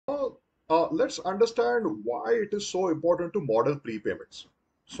Let's understand why it is so important to model prepayments.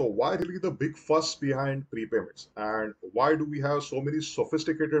 So why really the big fuss behind prepayments, and why do we have so many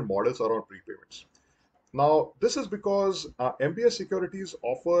sophisticated models around prepayments? Now, this is because MBS securities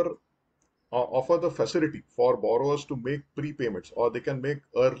offer the facility for borrowers to make prepayments, or they can make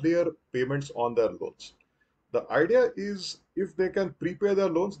earlier payments on their loans. The idea is if they can prepay their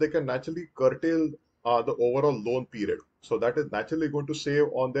loans, they can naturally curtail the overall loan period. So that is naturally going to save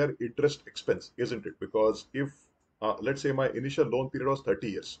on their interest expense, isn't it? Because if, let's say, my initial loan period was 30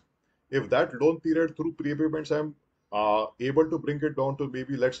 years, if that loan period through prepayments, I'm able to bring it down to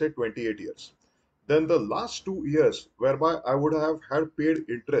maybe, let's say, 28 years, then the last 2 years whereby I would have had paid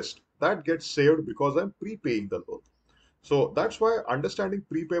interest, that gets saved because I'm prepaying the loan. So that's why understanding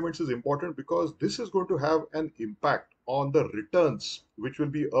prepayments is important, because this is going to have an impact on the returns which will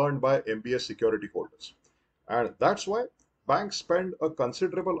be earned by MBS security holders. And that's why banks spend a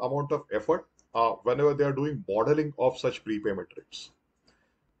considerable amount of effort whenever they are doing modeling of such prepayment rates.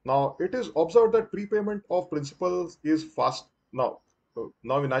 Now, it is observed that prepayment of principals is fast. Now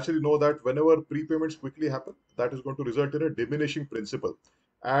we naturally know that whenever prepayments quickly happen, that is going to result in a diminishing principal.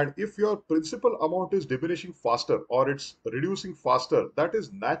 And if your principal amount is diminishing faster or it's reducing faster, that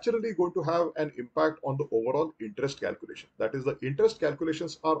is naturally going to have an impact on the overall interest calculation. That is, the interest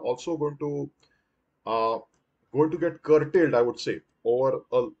calculations are also uh, going to get curtailed, I would say,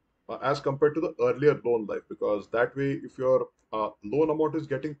 as compared to the earlier loan life, because that way, if your loan amount is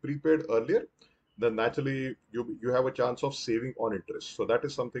getting prepaid earlier, then naturally you have a chance of saving on interest. So that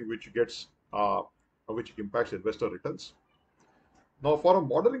is something which impacts investor returns. Now, for a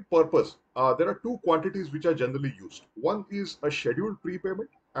modeling purpose, there are two quantities which are generally used. One is a scheduled prepayment,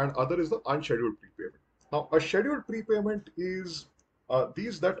 and other is the unscheduled prepayment. Now, a scheduled prepayment is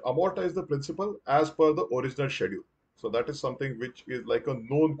these that amortize the principal as per the original schedule. So that is something which is like a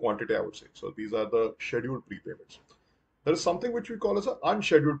known quantity, I would say. So these are the scheduled prepayments. There is something which we call as an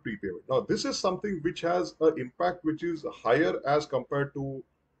unscheduled prepayment. Now, this is something which has an impact which is higher as compared to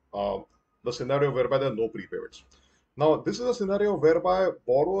uh, the scenario whereby there are no prepayments. Now, this is a scenario whereby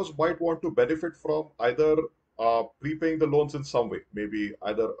borrowers might want to benefit from either prepaying the loans in some way, maybe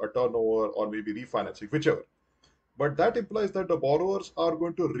either a turnover or maybe refinancing, whichever. But that implies that the borrowers are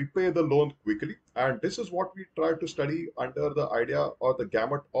going to repay the loan quickly. And this is what we try to study under the idea or the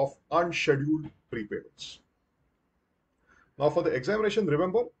gamut of unscheduled prepayments. Now, for the examination,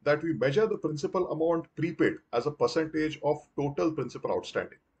 remember that we measure the principal amount prepaid as a percentage of total principal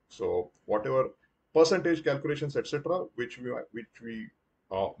outstanding. So, whatever percentage calculations, etc., which we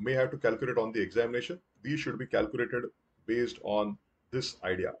may have to calculate on the examination, these should be calculated based on this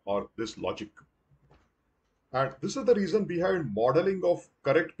idea or this logic. And this is the reason behind modeling of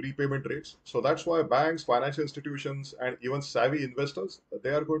correct prepayment rates. So that's why banks, financial institutions, and even savvy investors,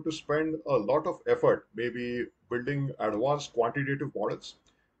 they are going to spend a lot of effort, maybe building advanced quantitative models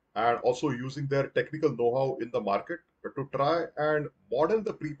and also using their technical know-how in the market to try and model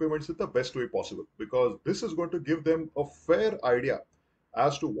the prepayments in the best way possible, because this is going to give them a fair idea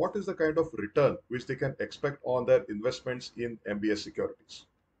as to what is the kind of return which they can expect on their investments in MBS securities.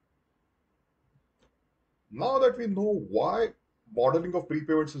 Now that we know why modeling of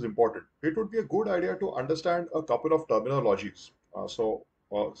prepayments is important, it would be a good idea to understand a couple of terminologies. So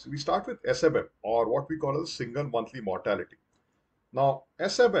we start with SMM, or what we call as single monthly mortality. Now,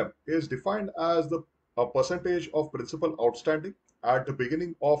 SMM is defined as the a percentage of principal outstanding at the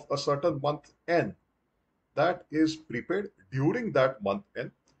beginning of a certain month N that is prepaid during that month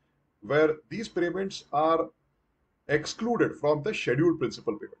N, where these payments are excluded from the scheduled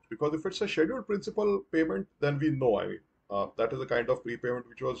principal payment. Because if it's a scheduled principal payment, then we know, that is the kind of prepayment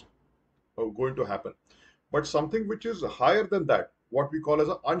which was going to happen. But something which is higher than that, what we call as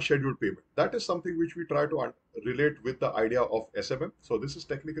an unscheduled payment, that is something which we try to relate with the idea of SMM. So this is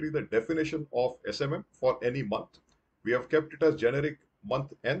technically the definition of SMM for any month. We have kept it as generic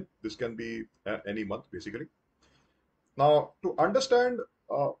month N. This can be any month basically. Now, to understand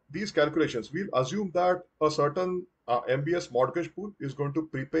these calculations, we'll assume that a certain MBS mortgage pool is going to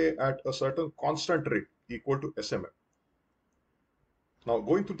prepay at a certain constant rate equal to SMM. Now,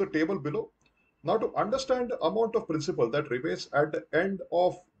 going through the table below, now to understand the amount of principal that remains at the end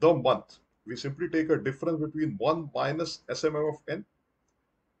of the month, we simply take a difference between 1 minus SMM of N.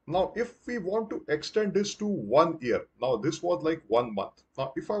 Now, if we want to extend this to 1 year, now this was like 1 month.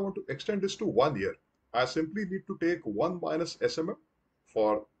 Now, if I want to extend this to 1 year, I simply need to take 1 minus SMM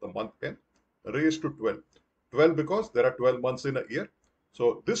for the month N raised to 12. 12 because there are 12 months in a year.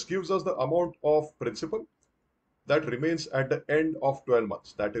 So this gives us the amount of principal that remains at the end of 12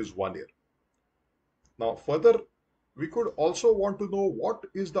 months, that is 1 year. Now, further, We could also want to know what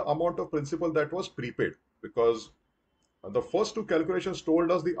is the amount of principal that was prepaid, because the first two calculations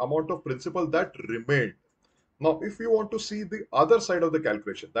told us the amount of principal that remained. Now, if you want to see the other side of the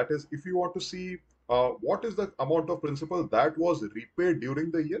calculation, that is, if you want to see what is the amount of principal that was repaid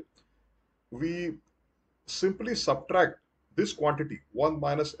during the year, we simply subtract this quantity 1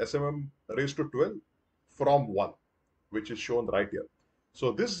 minus SMM raised to 12 from 1, which is shown right here.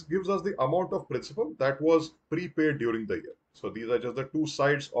 So this gives us the amount of principal that was prepaid during the year. So these are just the two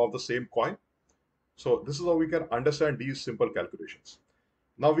sides of the same coin. So this is how we can understand these simple calculations.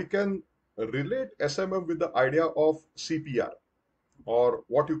 Now we can relate SMM with the idea of CPR, or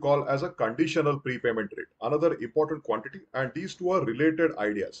what you call as a conditional prepayment rate, another important quantity, and these two are related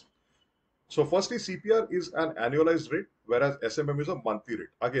ideas. So firstly, CPR is an annualized rate, whereas SMM is a monthly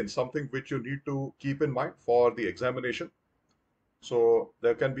rate. Again, something which you need to keep in mind for the examination. So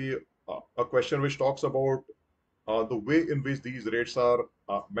there can be a question which talks about the way in which these rates are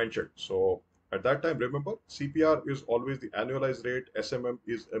mentioned. So at that time, remember, CPR is always the annualized rate, SMM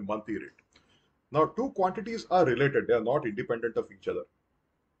is a monthly rate. Now, two quantities are related, they are not independent of each other.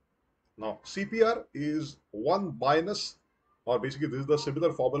 Now, CPR is 1 minus, or basically this is the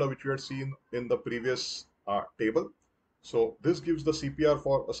similar formula which we had seen in the previous table. So this gives the CPR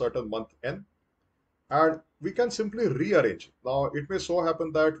for a certain month N, and we can simply rearrange. Now, it may so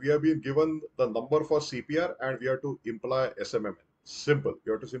happen that we have been given the number for CPR and we have to imply SMM. Simple.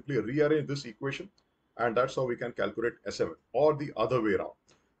 You have to simply rearrange this equation, and that's how we can calculate SMM, or the other way around.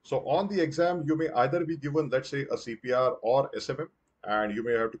 So on the exam, you may either be given, let's say, a CPR or SMM, and you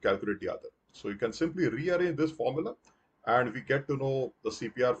may have to calculate the other. So you can simply rearrange this formula, and we get to know the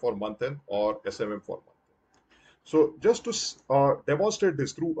CPR for month end or SMM for month end. So just to demonstrate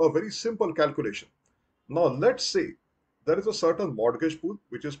this through a very simple calculation. Now let's say there is a certain mortgage pool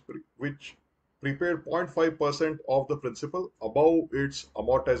which prepaid 0.5% of the principal above its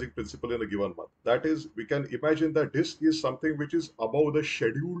amortizing principal in a given month. That is, we can imagine that this is something which is above the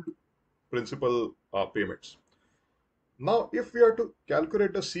scheduled principal payments. Now, if we are to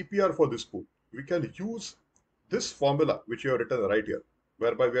calculate the CPR for this pool, we can use this formula which you have written right here,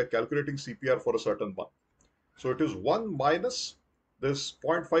 whereby we are calculating CPR for a certain month. So it is 1 minus this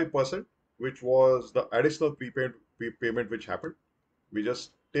 0.5%, which was the additional prepayment which happened. We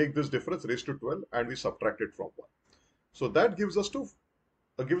just take this difference raised to 12 and we subtract it from 1. So that gives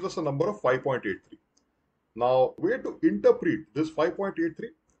us a number of 5.83. Now, way to interpret this 5.83,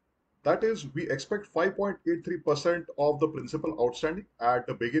 that is, we expect 5.83% of the principal outstanding at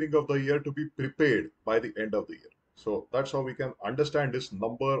the beginning of the year to be prepaid by the end of the year. So that's how we can understand this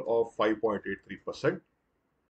number of 5.83%.